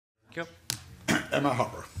Emma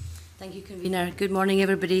Harper. Thank you, Convener. Good morning,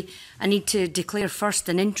 everybody. I need to declare first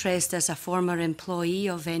an interest as a former employee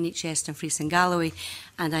of NHS Dumfries and Galloway,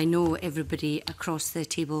 and I know everybody across the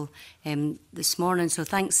table this morning, so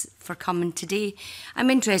thanks for coming today. I'm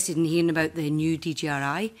interested in hearing about the new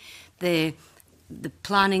DGRI, the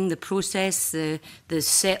planning, the process, the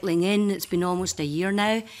settling in. It's been almost a year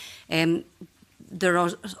now. There are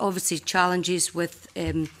obviously challenges with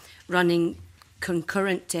running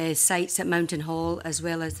concurrent sites at Mountain Hall as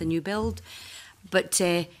well as the new build. But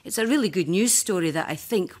it's a really good news story that I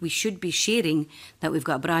think we should be sharing, that we've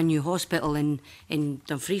got a brand new hospital in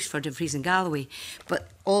Dumfries for Dumfries and Galloway. But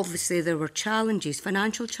obviously there were challenges,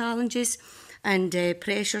 financial challenges and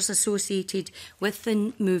pressures associated with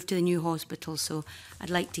the move to the new hospital. So I'd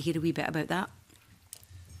like to hear a wee bit about that.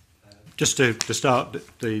 Just to start,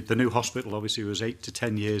 the new hospital obviously was 8 to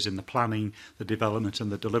 10 years in the planning, the development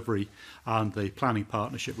and the delivery, and the planning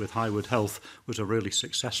partnership with Highwood Health was a really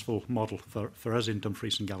successful model for us in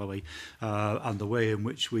Dumfries and Galloway, and the way in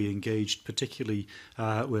which we engaged particularly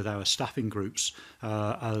with our staffing groups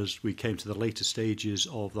as we came to the later stages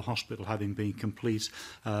of the hospital having been complete,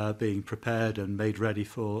 being prepared and made ready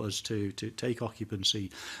for us to take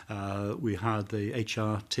occupancy. We had the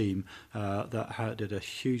HR team that did a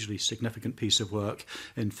hugely significant piece of work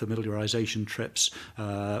in familiarisation trips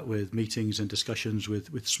with meetings and discussions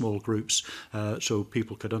with small groups so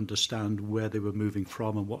people could understand where they were moving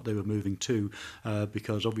from and what they were moving to,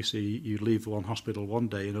 because obviously you leave one hospital one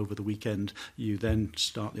day and over the weekend you then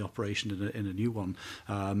start the operation in a new one,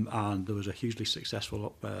 and there was a hugely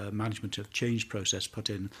successful management of change process put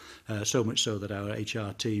in, so much so that our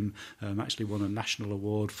HR team actually won a national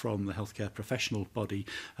award from the healthcare professional body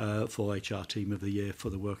for HR Team of the Year for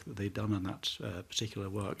the work that they'd done on that particular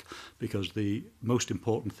work, because the most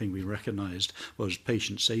important thing we recognised was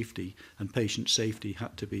patient safety, and patient safety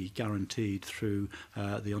had to be guaranteed through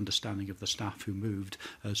the understanding of the staff who moved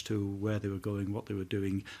as to where they were going, what they were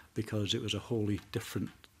doing, because it was a wholly different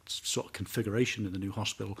sort of configuration in the new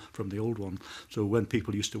hospital from the old one. So when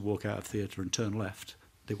people used to walk out of theatre and turn left,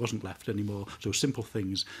 it wasn't left anymore. So simple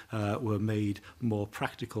things were made more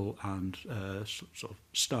practical and sort of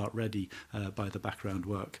start ready by the background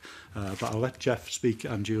work. But I'll let Jeff speak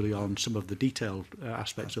and Julie on some of the detailed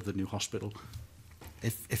aspects of the new hospital.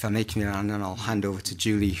 If I make me and then I'll hand over to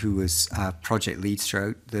Julie, who was project lead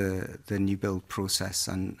throughout the new build process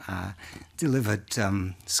and delivered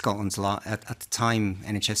Scotland's at the time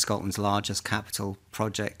NHS Scotland's largest capital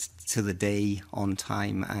project to the day, on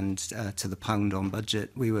time, and to the pound on budget.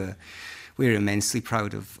 We were immensely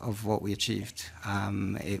proud of what we achieved.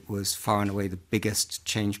 It was far and away the biggest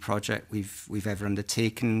change project we've ever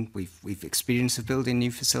undertaken. We've experience of building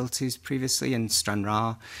new facilities previously in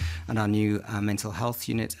Stranraer and our new mental health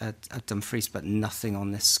unit at Dumfries, but nothing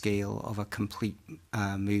on this scale of a complete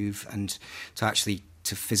move, and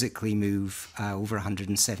to physically move over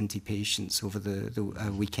 170 patients over the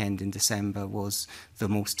weekend in December was the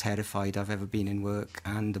most terrified I've ever been in work,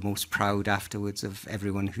 and the most proud afterwards of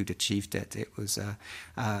everyone who'd achieved it. It was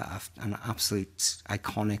an absolute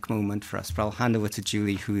iconic moment for us. But I'll hand over to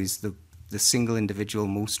Julie, who is the single individual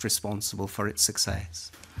most responsible for its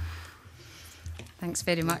success. Thanks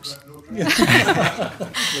very much.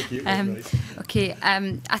 Okay,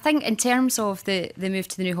 I think in terms of the move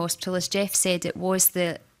to the new hospital, as Jeff said, it was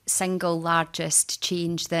the single largest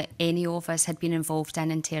change that any of us had been involved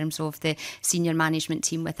in terms of the senior management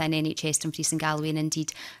team within NHS Dumfries and Galloway, and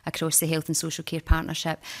indeed across the Health and Social Care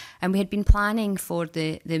Partnership. And we had been planning for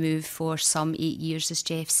the move for some 8 years, as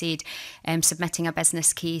Jeff said, submitting a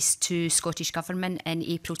business case to Scottish Government in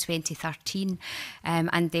April 2013,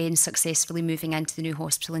 and then successfully moving into the new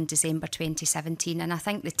hospital in December 2017. And I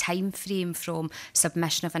think the time frame from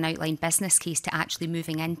submission of an outline business case to actually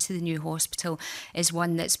moving into the new hospital is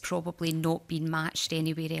one that's probably not been matched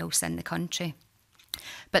anywhere else in the country.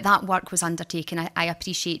 But that work was undertaken. I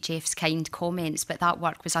appreciate Jeff's kind comments, but that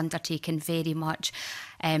work was undertaken very much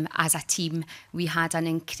as a team. We had an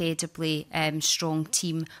incredibly strong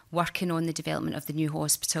team working on the development of the new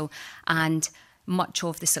hospital, and much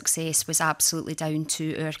of the success was absolutely down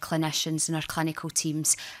to our clinicians and our clinical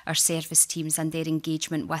teams, our service teams, and their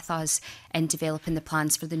engagement with us in developing the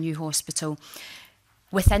plans for the new hospital.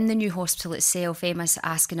 Within the new hospital itself, Emma's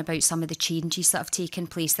asking about some of the changes that have taken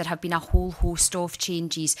place. There have been a whole host of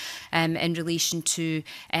changes in relation to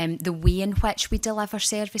the way in which we deliver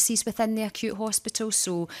services within the acute hospital.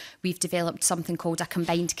 So we've developed something called a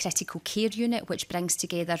combined critical care unit, which brings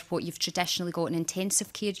together what you've traditionally got in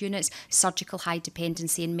intensive care units, surgical high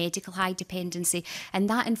dependency and medical high dependency. And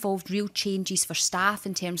that involved real changes for staff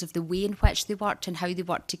in terms of the way in which they worked and how they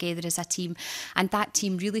worked together as a team. And that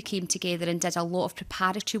team really came together and did a lot of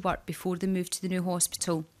preparatory work before they moved to the new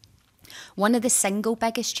hospital. One of the single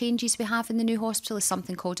biggest changes we have in the new hospital is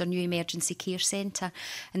something called our new emergency care centre.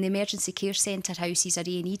 And the emergency care centre houses our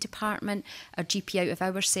A&E department, our GP out of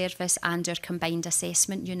hours service and our combined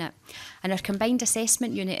assessment unit. And our combined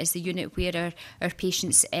assessment unit is the unit where our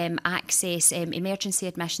patients access emergency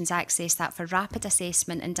admissions, access that for rapid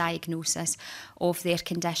assessment and diagnosis of their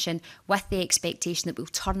condition, with the expectation that we'll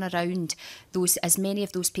turn around as many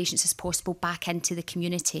of those patients as possible back into the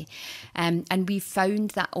community. And we've found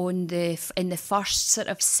that in the first sort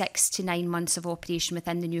of 6 to 9 months of operation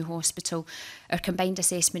within the new hospital, our combined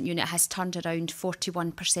assessment unit has turned around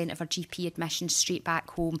 41% of our GP admissions straight back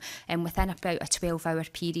home within about a 12-hour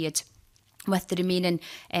period, with the remaining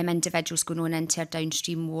individuals going on into our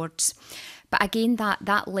downstream wards. But again,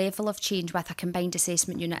 that level of change with a combined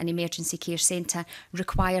assessment unit and emergency care centre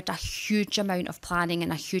required a huge amount of planning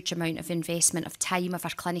and a huge amount of investment of time of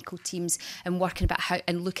our clinical teams and working about how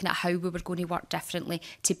and looking at how we were going to work differently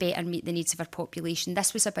to better meet the needs of our population.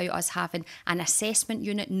 This was about us having an assessment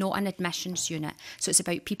unit, not an admissions unit. So it's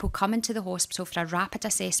about people coming to the hospital for a rapid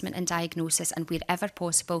assessment and diagnosis, and wherever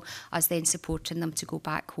possible, us then supporting them to go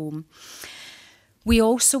back home. We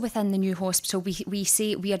also, within the new hospital, we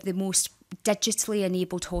say we are the most digitally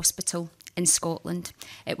enabled hospital in Scotland.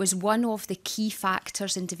 It was one of the key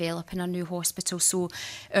factors in developing our new hospital. So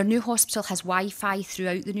our new hospital has Wi-Fi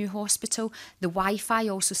throughout the new hospital. The Wi-Fi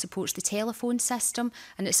also supports the telephone system,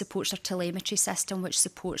 and it supports our telemetry system, which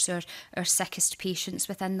supports our sickest patients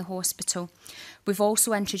within the hospital. We've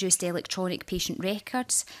also introduced electronic patient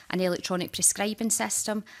records, an electronic prescribing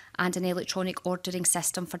system, and an electronic ordering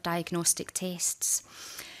system for diagnostic tests.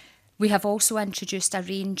 We have also introduced a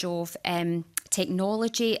range of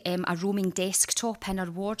technology, a roaming desktop in our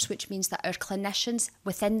wards, which means that our clinicians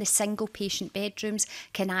within the single patient bedrooms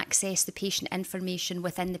can access the patient information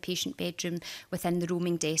within the patient bedroom, within the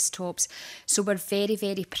roaming desktops. So we're very,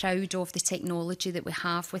 very proud of the technology that we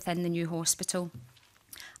have within the new hospital.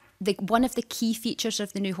 One of the key features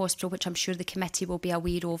of the new hospital, which I'm sure the committee will be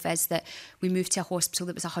aware of, is that we moved to a hospital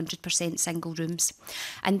that was 100% single rooms.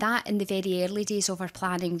 And that, in the very early days of our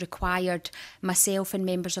planning, required myself and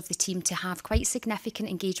members of the team to have quite significant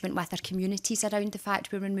engagement with our communities around the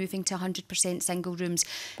fact we were moving to 100% single rooms,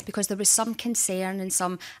 because there was some concern and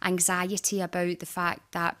some anxiety about the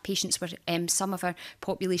fact that patients were, some of our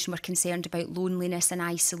population were concerned about loneliness and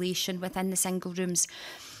isolation within the single rooms.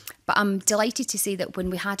 But I'm delighted to say that when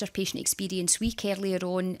we had our patient experience week earlier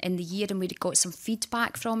on in the year and we got some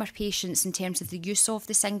feedback from our patients in terms of the use of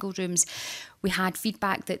the single rooms, we had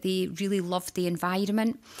feedback that they really loved the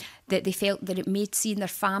environment, that they felt that it made seeing their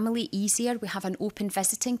family easier. We have an open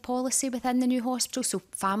visiting policy within the new hospital, so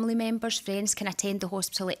family members, friends can attend the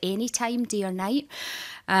hospital at any time, day or night.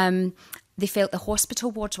 They felt the hospital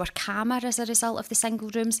wards were calmer as a result of the single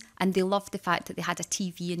rooms, and they loved the fact that they had a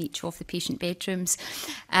TV in each of the patient bedrooms.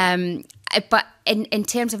 But in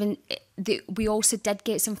terms of... we also did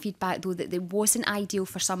get some feedback, though, that it wasn't ideal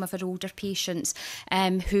for some of our older patients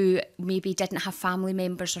who maybe didn't have family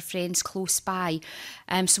members or friends close by.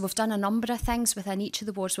 So we've done a number of things within each of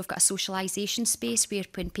the wards. We've got a socialisation space where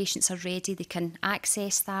when patients are ready, they can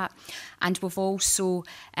access that. And we've also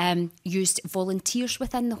used volunteers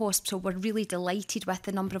within the hospital. We're really delighted with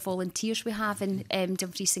the number of volunteers we have in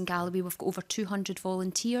Dumfries and Galloway. We've got over 200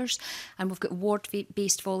 volunteers, and we've got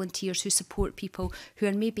ward-based volunteers who support people who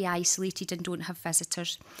are maybe isolated and don't have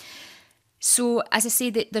visitors. So, as I say,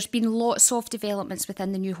 there's been lots of developments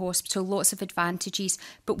within the new hospital, lots of advantages,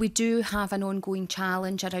 but we do have an ongoing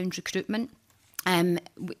challenge around recruitment.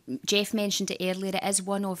 Jeff mentioned it earlier, it is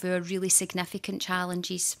one of our really significant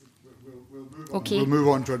challenges. We'll move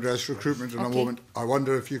on to address recruitment in a moment. I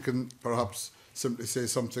wonder if you can perhaps simply say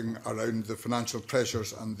something around the financial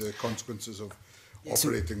pressures and the consequences of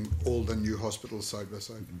operating old and new hospitals side by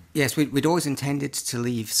side. Yes, we'd always intended to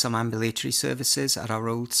leave some ambulatory services at our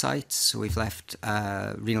old sites. So we've left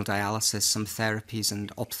renal dialysis, some therapies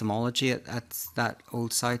and ophthalmology at that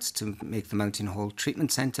old site to make the Mountain Hall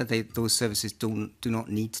Treatment Centre. Those services do not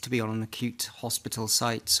need to be on an acute hospital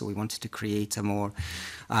site. So we wanted to create a more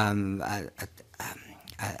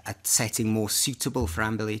a setting more suitable for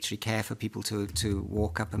ambulatory care for people to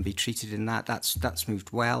walk up and be treated in that. That's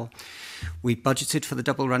moved well. We budgeted for the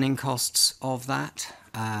double running costs of that.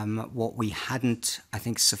 What we hadn't, I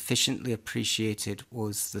think, sufficiently appreciated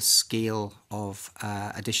was the scale of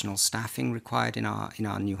additional staffing required in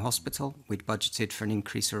our new hospital. We'd budgeted for an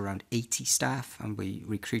increase of around 80 staff, and we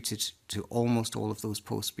recruited to almost all of those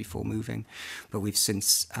posts before moving. But we've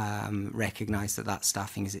since recognised that that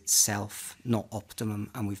staffing is itself not optimum,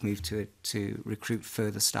 and we've moved to recruit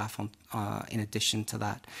further staff on in addition to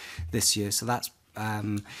that this year. So that's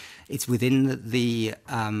it's within the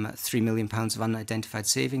 £3 million of unidentified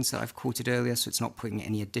savings that I've quoted earlier, so it's not putting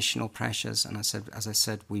any additional pressures. And as I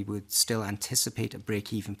said, we would still anticipate a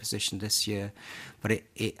break-even position this year, but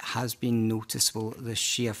it has been noticeable, the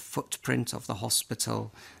sheer footprint of the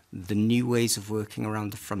hospital, the new ways of working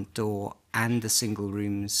around the front door, and the single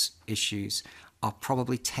rooms issues are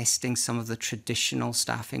probably testing some of the traditional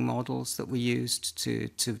staffing models that we used to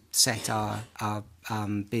set our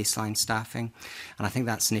baseline staffing. And I think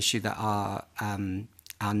that's an issue that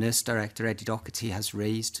our nurse director, Eddie Doherty, has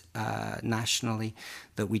raised nationally,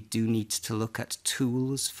 that we do need to look at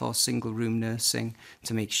tools for single room nursing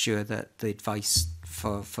to make sure that the advice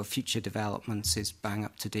for future developments is bang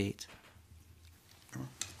up to date.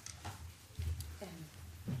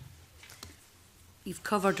 You've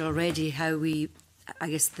covered already how I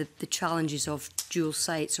guess the challenges of dual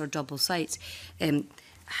sites or double sites.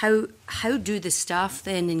 How do the staff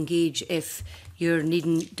then engage if you're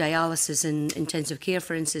needing dialysis in intensive care,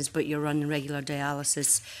 for instance, but you're running regular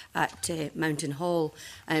dialysis at Mountain Hall?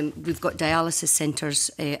 We've got dialysis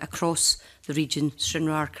centres across the region,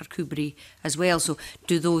 Stranraer, Kirkcudbright as well. So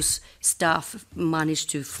do those staff manage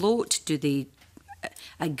to float? Do they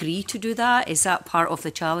agree to do that? Is that part of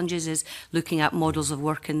the challenges, is looking at models of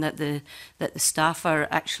working that the staff are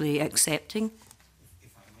actually accepting?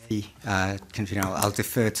 I'll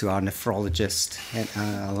defer to our nephrologist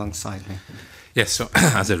alongside me. Yes, so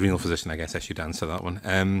as a renal physician, I guess I should answer that one.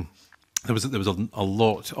 There was a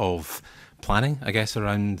lot of planning, I guess,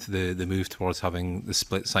 around the move towards having the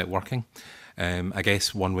split site working. I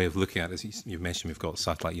guess one way of looking at it is, you've mentioned we've got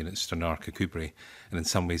satellite units, Stranraer, Kirkcudbright, and in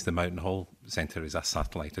some ways the Mountain Hall Centre is a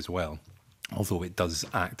satellite as well, although it does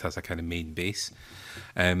act as a kind of main base.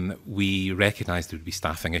 We recognised there would be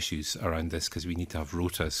staffing issues around this because we need to have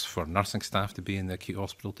rotas for nursing staff to be in the acute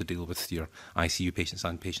hospital to deal with your ICU patients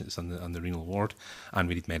and patients on the renal ward, and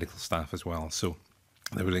we need medical staff as well. So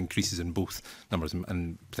there were increases in both numbers,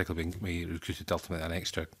 and particularly when we recruited ultimately an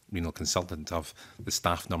extra renal consultant to have the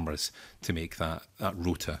staff numbers to make that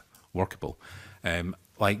rota workable.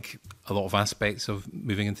 Like a lot of aspects of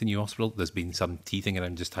moving into a new hospital, there's been some teething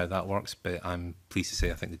around just how that works, but I'm pleased to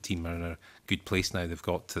say I think the team are in a good place now. They've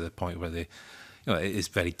got to the point where it is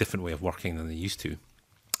a very different way of working than they used to.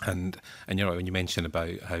 And you're right, when you mention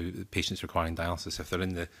about how patients requiring dialysis, if they're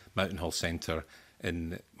in the Mountain Hall Centre,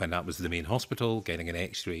 when that was the main hospital, getting an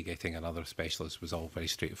X-ray, getting another specialist was all very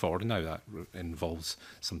straightforward. And now that involves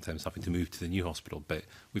sometimes having to move to the new hospital. But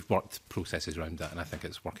we've worked processes around that, and I think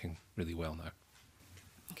it's working really well now.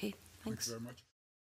 Okay, thanks. Thank you very much.